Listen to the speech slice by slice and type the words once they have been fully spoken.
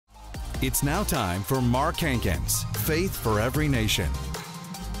It's now time for Mark Hankins, Faith for Every Nation.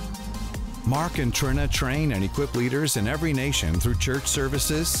 Mark and Trina train and equip leaders in every nation through church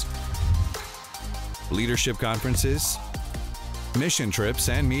services, leadership conferences, mission trips,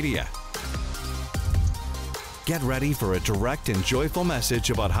 and media. Get ready for a direct and joyful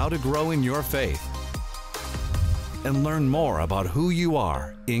message about how to grow in your faith and learn more about who you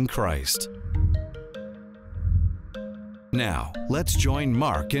are in Christ. Now, let's join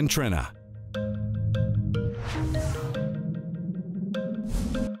Mark and Trina.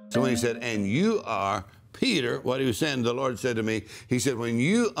 So when he said, and you are Peter, what he was saying, the Lord said to me, he said, when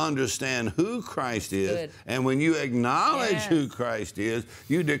you understand who Christ is, Good. and when you acknowledge who Christ is,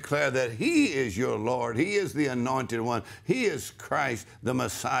 you declare that he is your Lord, he is the anointed one, he is Christ, the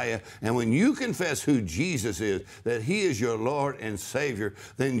Messiah. And when you confess who Jesus is, that he is your Lord and Savior,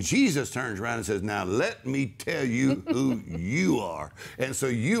 then Jesus turns around and says, now let me tell you who you are. And so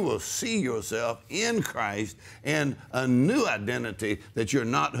you will see yourself in Christ and a new identity, that you're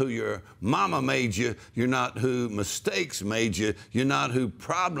not who your mama made you, you're not who mistakes made you, you're not who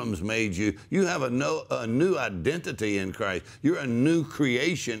problems made you. You have a new identity in Christ. You're a new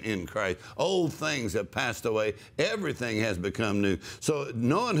creation in Christ. Old things have passed away. Everything has become new. So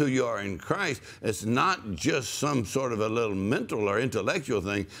knowing who you are in Christ, it's not just some sort of a little mental or intellectual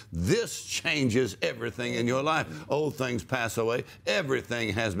thing. This changes everything in your life. Old things pass away. Everything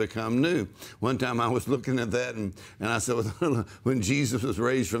has become new. One time I was looking at that and I said, when Jesus was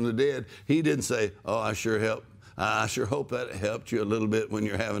raised from the dead, he didn't say, oh, I sure hope that helped you a little bit when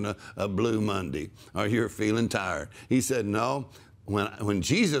you're having a blue Monday or you're feeling tired. He said, no, when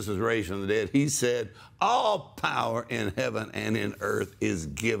Jesus was raised from the dead, he said, all power in heaven and in earth is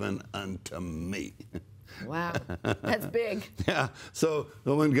given unto me. Wow, that's big. Yeah, so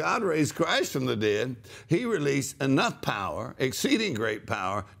when God raised Christ from the dead, he released enough power, exceeding great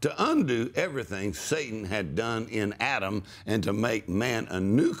power, to undo everything Satan had done in Adam and to make man a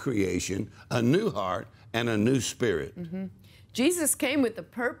new creation, a new heart, and a new spirit. Mm-hmm. Jesus came with the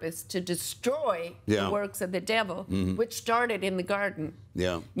purpose to destroy the works of the devil, which started in the garden.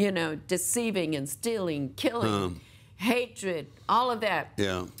 Yeah. You know, deceiving and stealing, killing, hatred, all of that.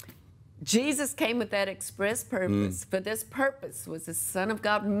 Yeah. Jesus came with that express purpose. For this purpose was the Son of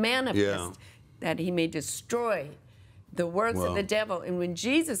God manifest, that he may destroy the works of the devil. And when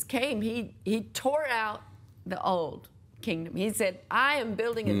Jesus came, he tore out the old kingdom. He said, I am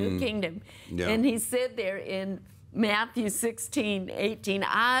building a new kingdom. Yeah. And he said there in Matthew 16:18,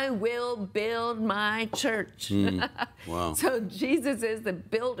 I will build my church. Wow. So Jesus is the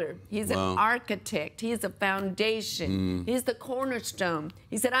builder. He's an architect. He's a foundation. He's the cornerstone.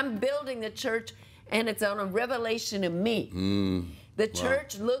 He said, I'm building the church, and it's on a revelation of me. The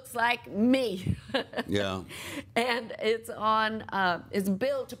church looks like me. Yeah. And it's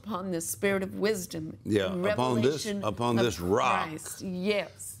built upon the spirit of wisdom. Yeah, upon this rock.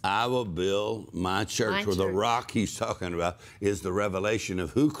 Yes. I will build my church. The rock he's talking about is the revelation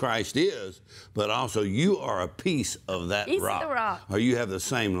of who Christ is, but also you are a piece of that rock. The rock. Or you have the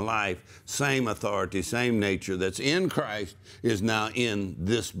same life, same authority, same nature that's in Christ is now in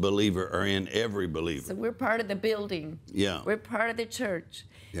this believer or in every believer. So we're part of the building. Yeah. We're part of the church.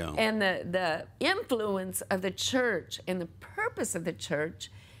 Yeah. And the influence of the church and the purpose of the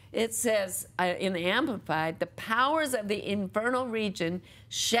church, it says in the Amplified, the powers of the infernal region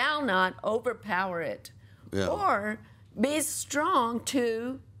shall not overpower it or be strong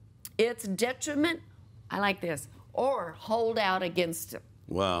to its detriment. I like this. Or hold out against it.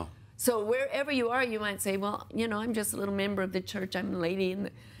 Wow. So wherever you are, you might say, well, you know, I'm just a little member of the church. I'm a lady,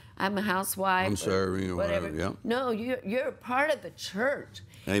 and I'm a housewife. I'm serving or whatever. Yeah. No, you're a part of the church.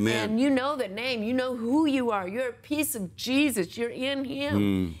 Amen. And you know the name. You know who you are. You're a piece of Jesus. You're in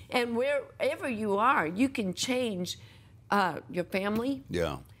him. And wherever you are, you can change your family.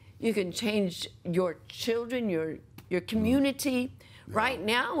 Yeah. You can change your children, your community. Right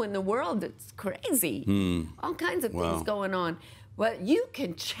now in the world, it's crazy. All kinds of things going on. But you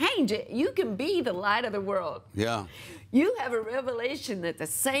can change it. You can be the light of the world. Yeah. You have a revelation that the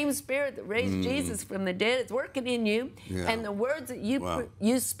same Spirit that raised Jesus from the dead is working in you. Yeah. And the words that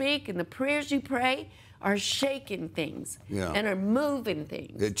you speak and the prayers you pray are shaking things and are moving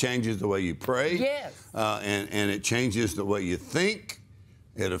things. It changes the way you pray. Yes. And it changes the way you think.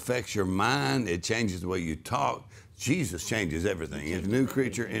 It affects your mind. It changes the way you talk. Jesus changes everything. He's a new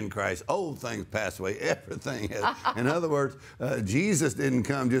creature in Christ. Old things pass away. Everything has. In other words, Jesus didn't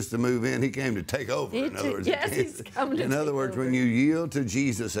come just to move in. He came to take over. In other words, yes, he's come to in other take words, over. when you yield to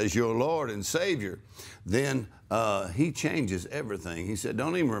Jesus as your Lord and Savior, then he changes everything. He said,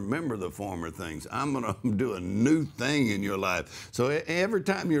 don't even remember the former things. I'm going to do a new thing in your life. So every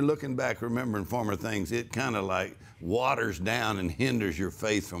time you're looking back, remembering former things, it kind of like waters down and hinders your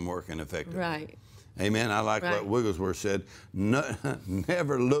faith from working effectively. Right. Amen. I like what Wigglesworth said.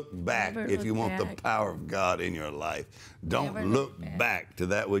 Never look back if you want the power of God in your life. Don't look back to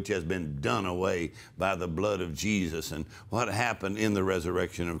that which has been done away by the blood of Jesus and what happened in the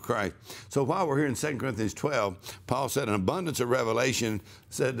resurrection of Christ. So while we're here in 2 Corinthians 12, Paul said, an abundance of revelation,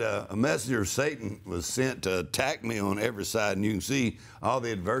 said a messenger of Satan was sent to attack me on every side. And you can see all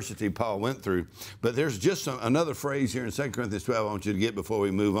the adversity Paul went through. But there's just another phrase here in 2 Corinthians 12 I want you to get before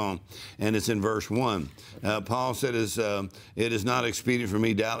we move on. And it's in verse 1. Paul said, it is not expedient for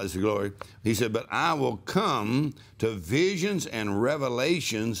me, doubtless, to glory. He said, but I will come to visions and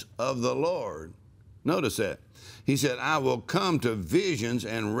revelations of the Lord. Notice that. He said, I will come to visions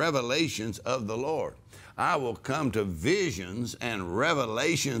and revelations of the Lord. I will come to visions and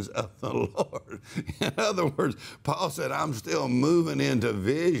revelations of the Lord. In other words, Paul said, I'm still moving into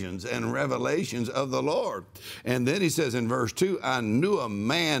visions and revelations of the Lord. And then he says in verse 2, I knew a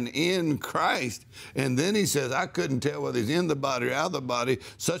man in Christ. And then he says, I couldn't tell whether he's in the body or out of the body.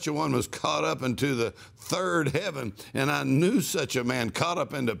 Such a one was caught up into the third heaven. And I knew such a man caught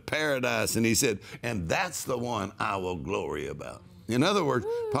up into paradise. And he said, and that's the one I will glory about. In other words,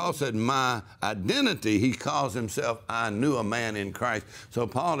 Paul said, my identity, he calls himself, I knew a man in Christ. So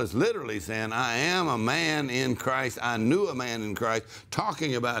Paul is literally saying, I am a man in Christ. I knew a man in Christ,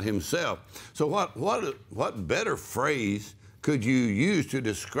 talking about himself. So what better phrase could you use to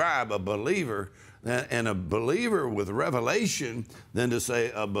describe a believer and a believer with revelation than to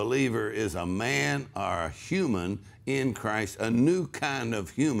say a believer is a man or a human in Christ, a new kind of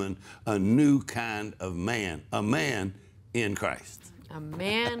human, a new kind of man, a man in Christ. A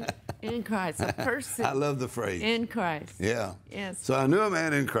man in Christ, a person. I love the phrase. In Christ. Yeah. Yes. So I knew a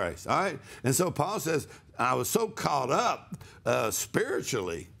man in Christ. All right. And so Paul says, I was so caught up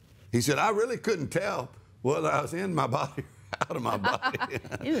spiritually. He said, I really couldn't tell whether I was in my body or out of my body.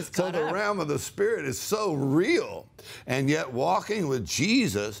 So the realm of the Spirit is so real. And yet walking with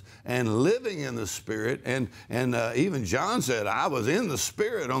Jesus and living in the Spirit, and even John said, I was in the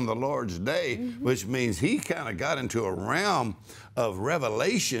Spirit on the Lord's day, which means he kind of got into a realm of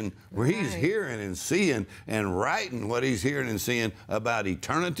revelation where he's hearing and seeing and writing what he's hearing and seeing about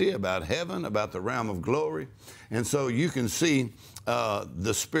eternity, about heaven, about the realm of glory. And so you can see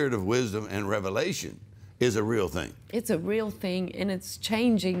the spirit of wisdom and revelation is a real thing. It's a real thing, and it's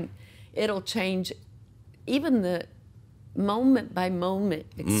changing. It'll change even the moment by moment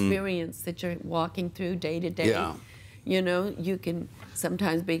experience that you're walking through day to day. Yeah. You know, you can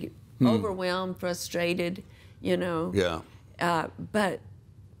sometimes be overwhelmed, frustrated, you know. Yeah. But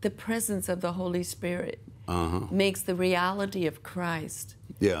the presence of the Holy Spirit makes the reality of Christ.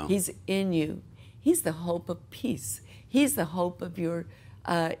 Yeah. He's in you. He's the hope of peace. He's the hope of your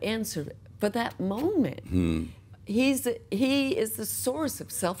answer for that moment. He is the source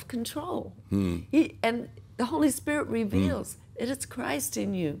of self-control. And the Holy Spirit reveals that it's Christ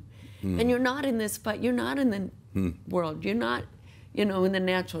in you. And you're not in this fight. You're not in the world. You're not, you know, in the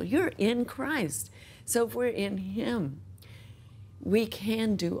natural. You're in Christ. So if we're in Him, we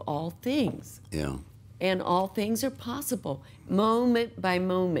can do all things. Yeah. And all things are possible, moment by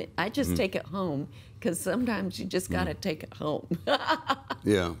moment. I just take it home, because sometimes you just got to take it home.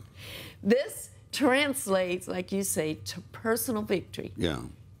 Yeah. This translates, like you say, to personal victory. Yeah.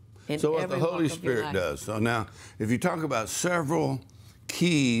 So what the Holy Spirit does. So now, if you talk about several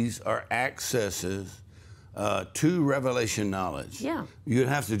keys or accesses to revelation knowledge, you'd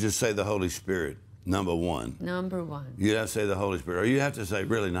have to just say the Holy Spirit, number one. Number one. You'd have to say the Holy Spirit. Or you have to say,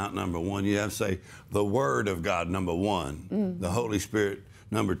 really not number one, you have to say the Word of God, number one. The Holy Spirit,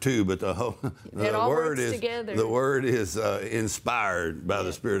 number two, but the Word is inspired by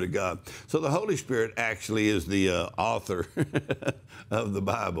the Spirit of God. So the Holy Spirit actually is the author of the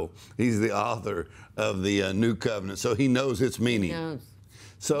Bible. He's the author of the New Covenant, so He knows its meaning. He knows.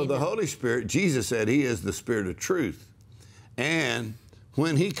 So the Holy Spirit, Jesus said He is the Spirit of truth. And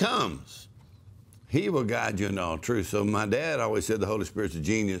when He comes, He will guide you into all truth. So my dad always said the Holy Spirit's a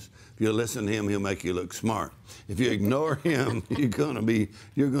genius. If you listen to Him, He'll make you look smart. If you ignore Him, you're gonna be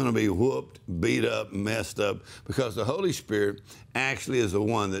whooped, beat up, messed up, because the Holy Spirit actually is the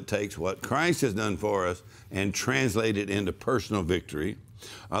one that takes what Christ has done for us and translates it into personal victory.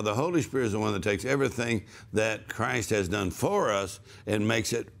 The Holy Spirit is the one that takes everything that Christ has done for us and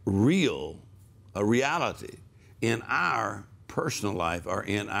makes it real, a reality in our personal life or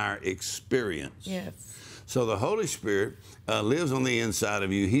in our experience. Yes. So the Holy Spirit lives on the inside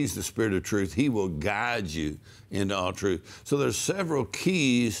of you. He's the Spirit of truth. He will guide you into all truth. So there's several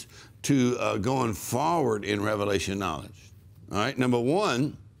keys to going forward in revelation knowledge. All right, number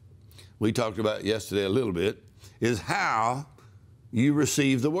one, we talked about yesterday a little bit, is how you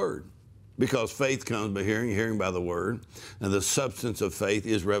receive the Word. Because faith comes by hearing, hearing by the Word, and the substance of faith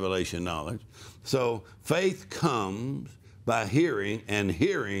is revelation knowledge. So faith comes by hearing, and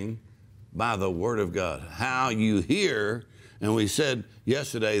hearing by the Word of God. How you hear, and we said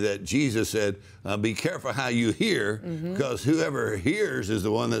yesterday that Jesus said, be careful how you hear, because whoever hears is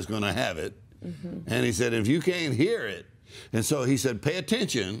the one that's going to have it. And he said, if you can't hear it, and so he said, pay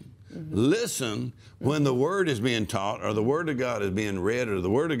attention, listen when the Word is being taught, or the Word of God is being read, or the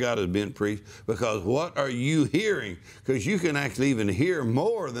Word of God is being preached, because what are you hearing? Because you can actually even hear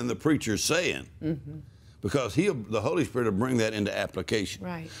more than the preacher's saying. Because the Holy Spirit will bring that into application.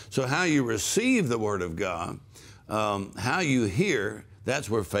 Right. So how you receive the Word of God, how you hear, that's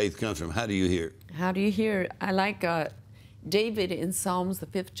where faith comes from. How do you hear? How do you hear? I like David in Psalms, the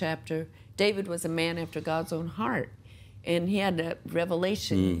 5th chapter. David was a man after God's own heart, and he had a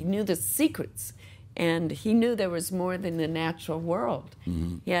revelation. He knew the secrets, and he knew there was more than the natural world.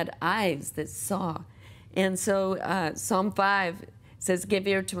 He had eyes that saw. And so Psalm 5 says, give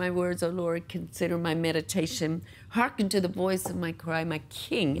ear to my words, O Lord, consider my meditation. Hearken to the voice of my cry, my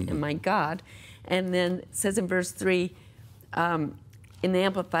King and my God. And then it says in verse 3, in the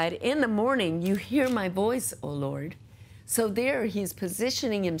Amplified, in the morning you hear my voice, O Lord. So there he's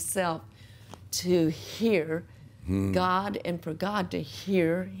positioning himself to hear God and for God to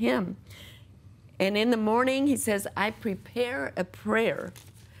hear him. And in the morning he says, I prepare a prayer,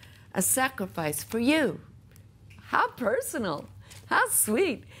 a sacrifice for you. How personal. How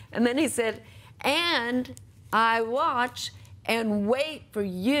sweet. And then he said, and I watch and wait for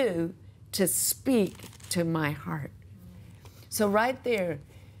you to speak to my heart. So right there,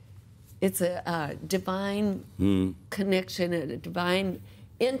 it's a divine connection, a divine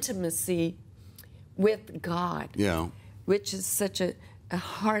intimacy with God, which is such a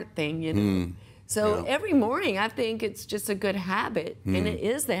heart thing, you know. So every morning, I think it's just a good habit, and it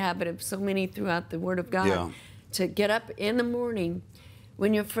is the habit of so many throughout the Word of God, to get up in the morning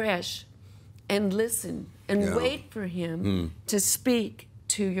when you're fresh and listen and wait for Him to speak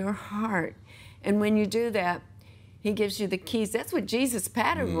to your heart. And when you do that, He gives you the keys. That's what Jesus'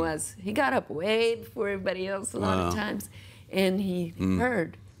 pattern was. He got up way before everybody else a lot of times, and He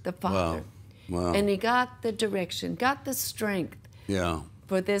heard the Father. And He got the direction, got the strength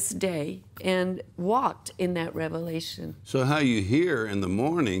for this day, and walked in that revelation. So how you hear in the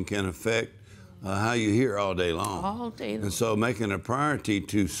morning can affect how you hear all day long. All day long. And so making a priority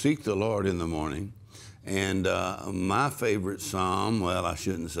to seek the Lord in the morning. And my favorite psalm, well, I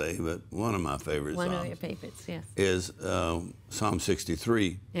shouldn't say, but one of my favorite psalms. One of your favorites, yes. Is Psalm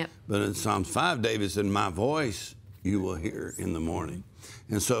 63. Yep. But in Psalm 5, David said, my voice you will hear in the morning.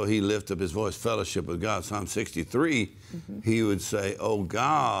 And so he lifted up his voice, fellowship with God. Psalm 63, he would say, oh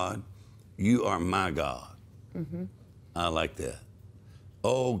God, you are my God. I like that.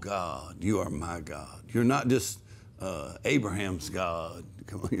 Oh God, you are my God. You're not just Abraham's God.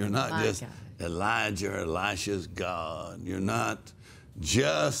 Come on, you're not my just God. Elijah or Elisha's God. You're not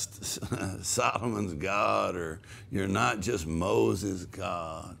just Solomon's God, or you're not just Moses'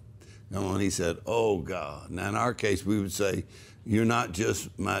 God. Come on, he said, oh God. Now in our case, we would say, you're not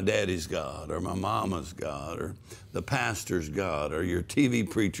just my daddy's God, or my mama's God, or the pastor's God, or your TV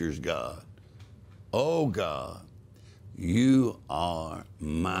preacher's God. Oh God, you are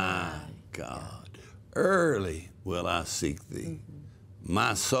my God. Early will I seek thee.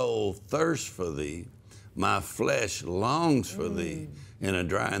 My soul thirsts for thee. My flesh longs for thee in a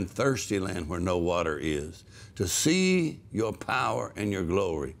dry and thirsty land where no water is, to see your power and your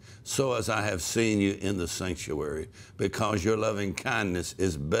glory, so as I have seen you in the sanctuary, because your loving kindness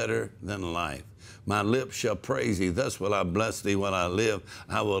is better than life. My lips shall praise thee, thus will I bless thee while I live.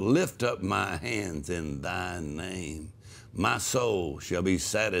 I will lift up my hands in thy name. My soul shall be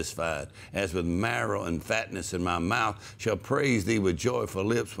satisfied as with marrow and fatness, in my mouth shall praise thee with joyful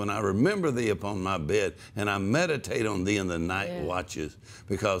lips when I remember thee upon my bed, and I meditate on thee in the night watches,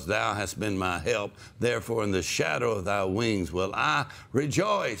 because thou hast been my help. Therefore in the shadow of thy wings will I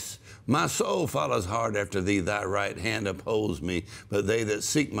rejoice. My soul follows hard after thee, thy right hand upholds me. But they that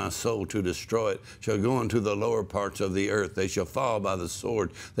seek my soul to destroy it shall go into the lower parts of the earth. They shall fall by the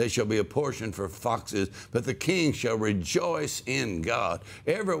sword. They shall be a portion for foxes. But the king shall rejoice rejoice in God.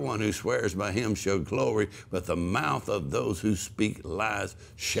 Everyone who swears by him shall glory, but the mouth of those who speak lies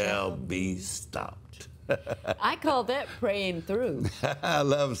shall be stopped. I call that praying through. I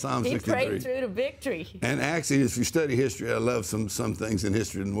love Psalm 63. He prayed through to victory. And actually, if you study history, I love some things in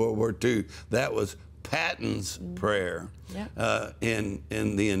history. In World War II, that was Patton's prayer in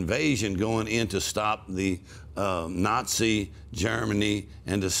the invasion going in to stop the Nazi Germany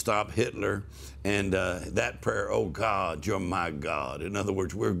and to stop Hitler. And that prayer, oh God, you're my God. In other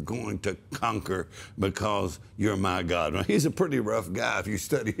words, we're going to conquer because you're my God. Now, he's a pretty rough guy if you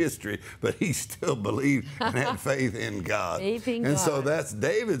study history, but he still believed and had faith in God. Faith in and God. So that's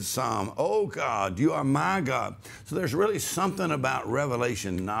David's psalm, oh God, you are my God. So there's really something about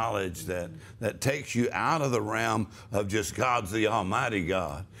revelation knowledge that takes you out of the realm of just God's the Almighty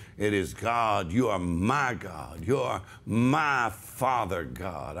God. It is God, you are my God. You are my Father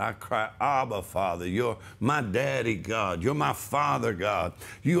God. I cry, Abba, Father. You're my daddy God. You're my Father God.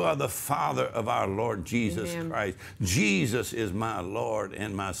 You are the Father of our Lord Jesus Christ. Jesus is my Lord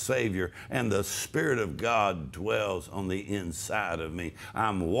and my Savior, and the Spirit of God dwells on the inside of me.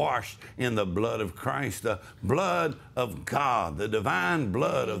 I'm washed in the blood of Christ, the blood of God, the divine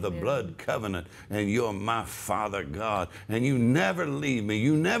blood of the blood covenant, and you're my Father God, and you never leave me.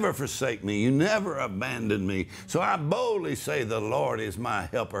 You never forsake me. You never abandon me. So I boldly say, the Lord is my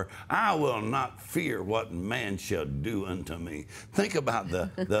helper. I will not fear what man shall do unto me. Think about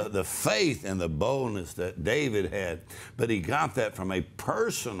the faith and the boldness that David had, but he got that from a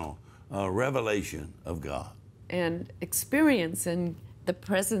personal revelation of God. And experiencing the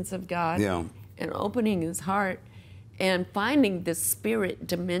presence of God and opening his heart and finding the spirit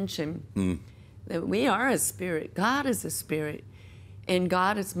dimension, that we are a spirit. God is a spirit. And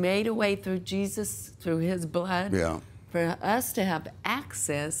God has made a way through Jesus, through his blood, for us to have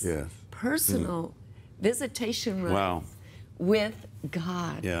access, personal visitation rights with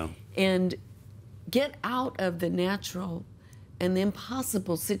God. And get out of the natural and the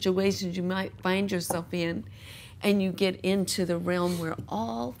impossible situations you might find yourself in, and you get into the realm where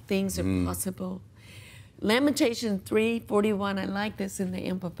all things are possible. Lamentation 3:41, I like this in the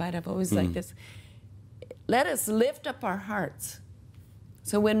Amplified. I've always liked this. Let us lift up our hearts.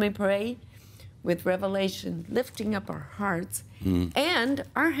 So when we pray with revelation, lifting up our hearts and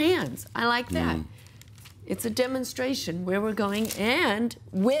our hands. I like that. It's a demonstration where we're going, and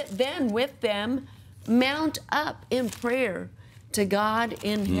with them, mount up in prayer to God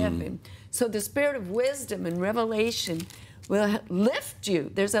in heaven. So the spirit of wisdom and revelation will lift you.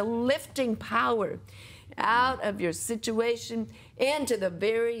 There's a lifting power out of your situation into the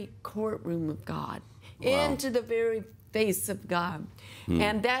very courtroom of God, into the very face of God.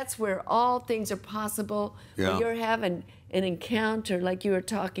 And that's where all things are possible. Where you're having an encounter like you were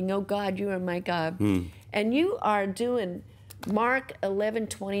talking, oh God, you are my God. And you are doing Mark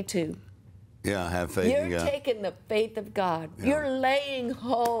 11:22. Have faith in God. You're taking the faith of God. You're laying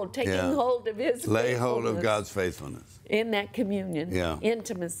hold, taking hold of his Lay hold of God's faithfulness. In that communion,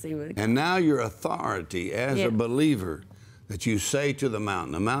 intimacy with God. And now your authority as a believer, that you say to the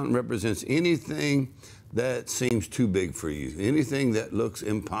mountain. The mountain represents anything that seems too big for you, anything that looks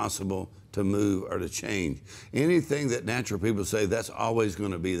impossible to move or to change, anything that natural people say that's always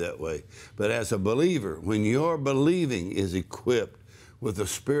going to be that way. But as a believer, when your believing is equipped with the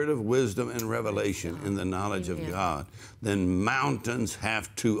spirit of wisdom and revelation in the knowledge of God, then mountains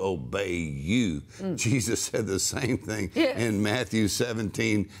have to obey you. Jesus said the same thing in Matthew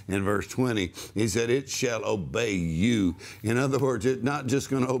 17 and verse 20. He said, it shall obey you. In other words, it's not just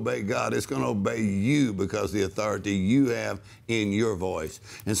going to obey God, it's going to obey you because the authority you have in your voice.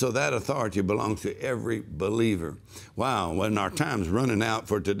 And so that authority belongs to every believer. Wow, well, our time's running out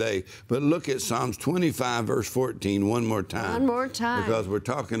for today, but look at Psalms 25 verse 14 one more time. One more time. Because we're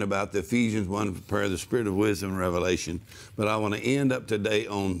talking about the Ephesians 1 prayer, the spirit of wisdom and revelation. But I want to end up today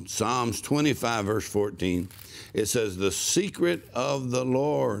on Psalms 25 verse 14. It says, the secret of the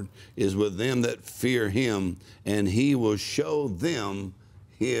Lord is with them that fear him, and he will show them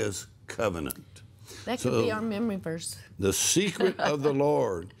his covenant. That could be our memory verse. The secret of the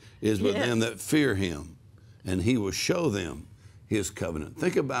Lord is with them that fear him, and he will show them his covenant.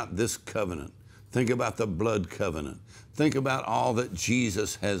 Think about this covenant. Think about the blood covenant. Think about all that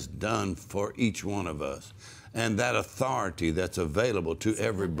Jesus has done for each one of us. and that authority that's available to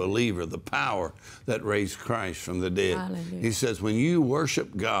every believer, the power that raised Christ from the dead. Hallelujah. He says, when you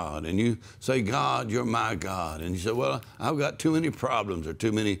worship God and you say, God, you're my God, and you say, well, I've got too many problems or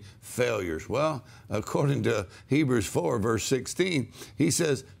too many failures. Well, according to Hebrews 4, verse 16, he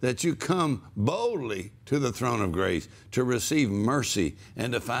says that you come boldly to the throne of grace to receive mercy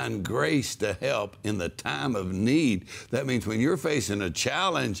and to find grace to help in the time of need. That means when you're facing a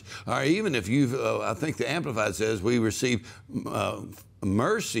challenge, or even if you've, I think the Amplified says, we receive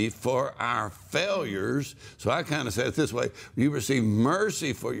mercy for our failures. So I kind of say it this way: you receive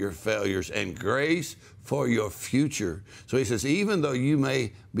mercy for your failures and grace for your future. So he says, even though you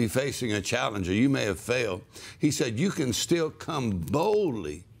may be facing a challenge or you may have failed, he said, you can still come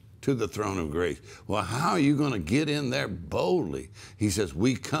boldly to the throne of grace. Well, how are you going to get in there boldly? He says,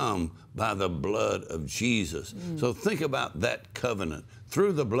 we come by the blood of Jesus. So think about that covenant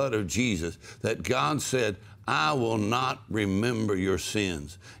through the blood of Jesus, that God said, I will not remember your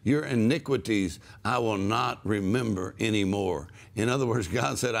sins. Your iniquities I will not remember anymore. In other words,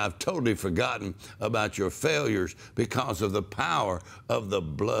 God said, I've totally forgotten about your failures because of the power of the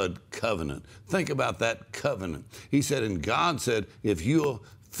blood covenant. Think about that covenant. He said, and God said, if you'll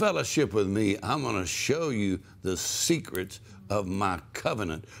fellowship with me, I'm going to show you the secrets of my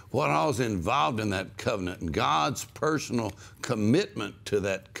covenant, what all's involved in that covenant, and God's personal commitment to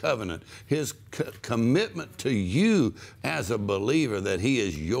that covenant, his commitment to you as a believer that he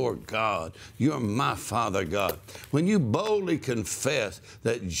is your God. You're my Father God. When you boldly confess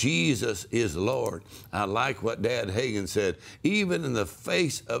that Jesus is Lord, I like what Dad Hagin said, even in the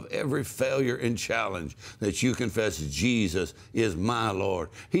face of every failure and challenge, that you confess Jesus is my Lord.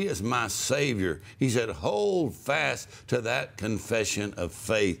 He is my Savior. He said, hold fast to that confession of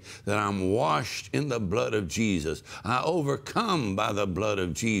faith, that I'm washed in the blood of Jesus. I overcome by the blood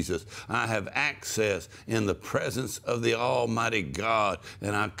of Jesus. I have access in the presence of the Almighty God,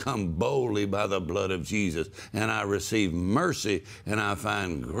 and I come boldly by the blood of Jesus, and I receive mercy, and I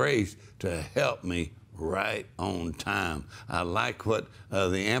find grace to help me right on time. I like what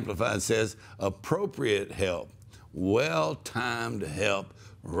the Amplified says, appropriate help, well-timed help,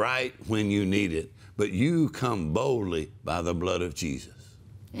 right when you need it. But you come boldly by the blood of Jesus.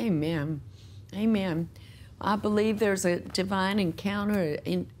 Amen. Amen. I believe there's a divine encounter,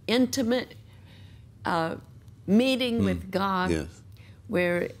 an intimate meeting with God, Yes.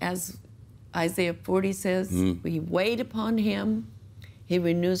 where, as Isaiah 40 says, we wait upon him, he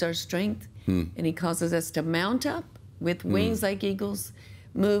renews our strength, and he causes us to mount up with wings like eagles,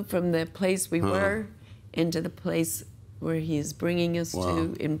 move from the place we were into the place where he is bringing us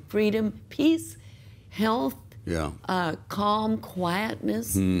to in freedom, peace, health, calm,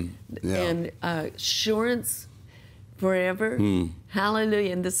 quietness, and assurance forever.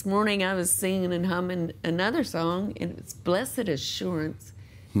 Hallelujah. And this morning I was singing and humming another song, and it's Blessed Assurance.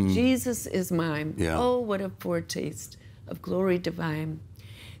 Jesus is mine. Oh, what a foretaste of glory divine.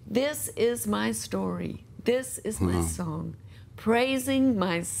 This is my story. This is my song, praising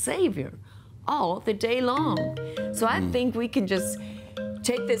my Savior all the day long. So I think we can just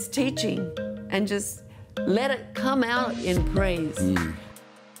take this teaching and just let it come out in praise.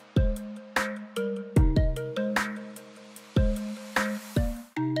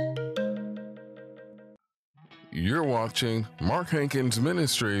 You're watching Mark Hankins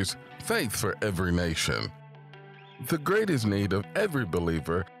Ministries, Faith for Every Nation. The greatest need of every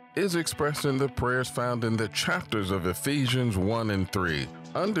believer is expressed in the prayers found in the chapters of Ephesians 1 and 3.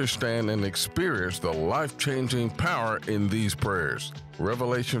 Understand and experience the life-changing power in these prayers.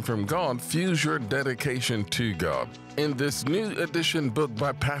 Revelation from God fuels your dedication to God. In this new edition book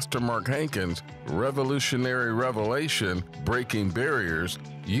by Pastor Mark Hankins, Revolutionary Revelation, Breaking Barriers,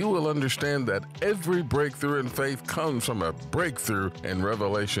 you will understand that every breakthrough in faith comes from a breakthrough in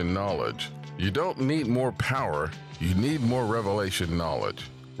revelation knowledge. You don't need more power, you need more revelation knowledge.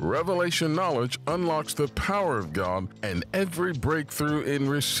 Revelation knowledge unlocks the power of God and every breakthrough in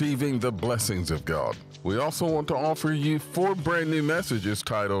receiving the blessings of God. We also want to offer you 4 brand new messages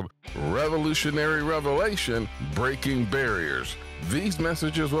titled Revolutionary Revelation, Breaking Barriers. These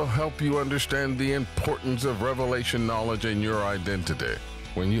messages will help you understand the importance of revelation knowledge in your identity.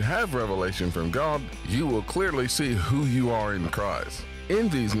 When you have revelation from God, you will clearly see who you are in Christ. In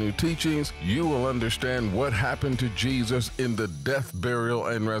these new teachings, you will understand what happened to Jesus in the death, burial,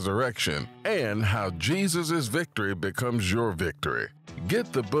 and resurrection, and how Jesus' victory becomes your victory.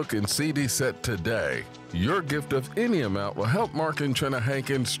 Get the book and CD set today. Your gift of any amount will help Mark and Trina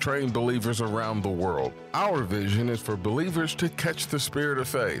Hankins train believers around the world. Our vision is for believers to catch the spirit of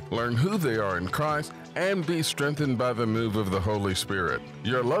faith, learn who they are in Christ, and be strengthened by the move of the Holy Spirit.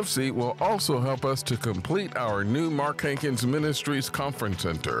 Your love seat will also help us to complete our new Mark Hankins Ministries Conference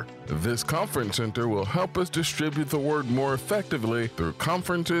Center. This conference center will help us distribute the word more effectively through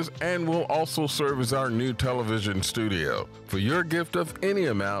conferences and will also serve as our new television studio. For your gift of any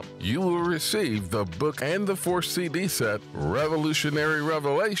amount, you will receive the book and the 4 CD set, Revolutionary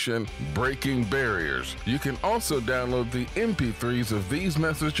Revelation, Breaking Barriers. You can also download the MP3s of these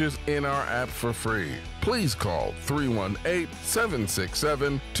messages in our app for free. Please call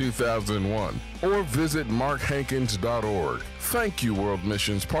 318-767-2001 or visit markhankins.org. Thank you, World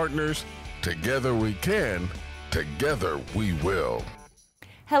Missions Partners. Together we can, together we will.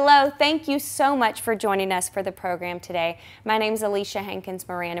 Hello, thank you so much for joining us for the program today. My name is Alicia Hankins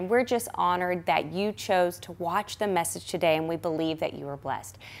Moran, and we're just honored that you chose to watch the message today, and we believe that you were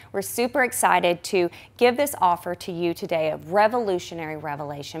blessed. We're super excited to give this offer to you today of Revolutionary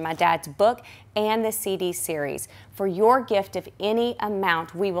Revelation, my dad's book and the CD series. For your gift of any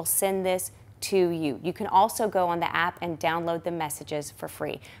amount, we will send this to you. You can also go on the app and download the messages for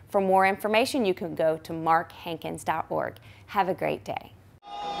free. For more information, you can go to markhankins.org. Have a great day.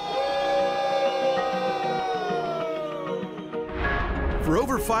 For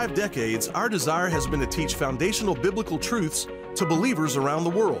over 5 decades, our desire has been to teach foundational biblical truths to believers around the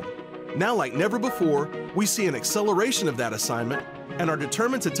world. Now, like never before, we see an acceleration of that assignment and are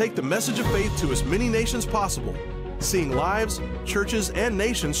determined to take the message of faith to as many nations possible, seeing lives, churches, and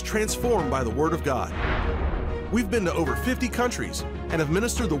nations transformed by the Word of God. We've been to over 50 countries and have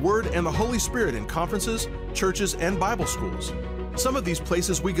ministered the Word and the Holy Spirit in conferences, churches, and Bible schools. Some of these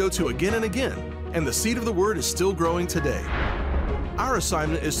places we go to again and again, and the seed of the Word is still growing today. Our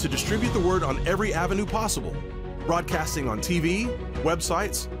assignment is to distribute the Word on every avenue possible, broadcasting on TV,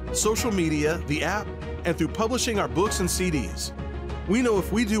 websites, social media, the app, and through publishing our books and CDs. We know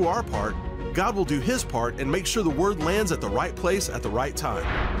if we do our part, God will do His part and make sure the Word lands at the right place at the right time.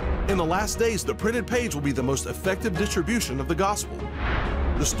 In the last days, the printed page will be the most effective distribution of the gospel.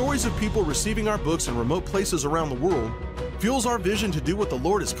 The stories of people receiving our books in remote places around the world fuels our vision to do what the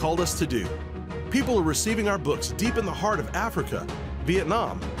Lord has called us to do. People are receiving our books deep in the heart of Africa,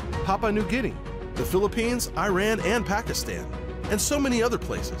 Vietnam, Papua New Guinea, the Philippines, Iran, and Pakistan, and so many other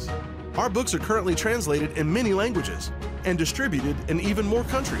places. Our books are currently translated in many languages and distributed in even more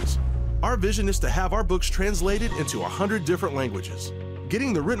countries. Our vision is to have our books translated into 100 different languages.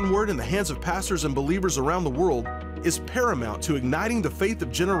 Getting the written word in the hands of pastors and believers around the world is paramount to igniting the faith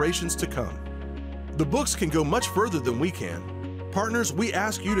of generations to come. The books can go much further than we can. Partners, we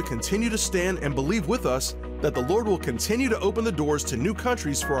ask you to continue to stand and believe with us that the Lord will continue to open the doors to new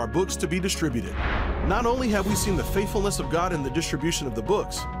countries for our books to be distributed. Not only have we seen the faithfulness of God in the distribution of the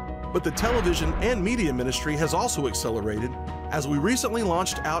books, but the television and media ministry has also accelerated as we recently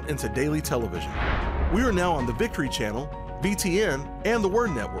launched out into daily television. We are now on the Victory Channel, BTN, and the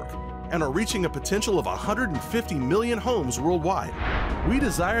Word Network, and are reaching a potential of 150 million homes worldwide. We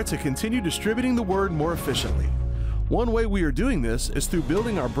desire to continue distributing the Word more efficiently. One way we are doing this is through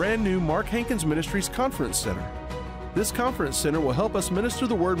building our brand new Mark Hankins Ministries Conference Center. This conference center will help us minister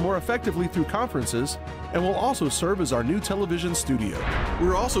the Word more effectively through conferences and will also serve as our new television studio.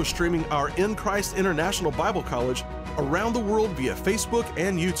 We're also streaming our In Christ International Bible College around the world via Facebook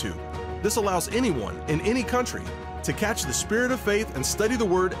and YouTube. This allows anyone in any country to catch the spirit of faith and study the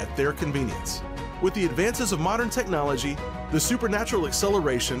Word at their convenience. With the advances of modern technology, the supernatural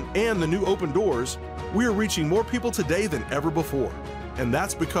acceleration, and the new open doors, we are reaching more people today than ever before. And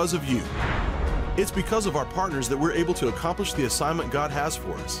that's because of you. It's because of our partners that we're able to accomplish the assignment God has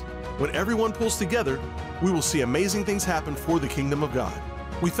for us. When everyone pulls together, we will see amazing things happen for the kingdom of God.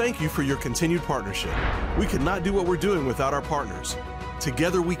 We thank you for your continued partnership. We could not do what we're doing without our partners.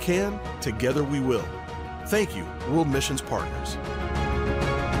 Together we can, together we will. Thank you, World Missions Partners.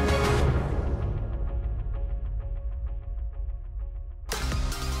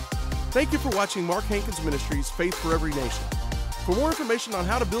 Thank you for watching Mark Hankins Ministries, Faith for Every Nation. For more information on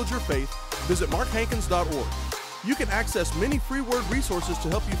how to build your faith, visit markhankins.org. You can access many free word resources to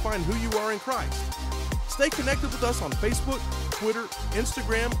help you find who you are in Christ. Stay connected with us on Facebook, Twitter,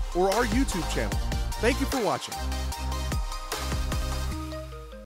 Instagram, or our YouTube channel. Thank you for watching.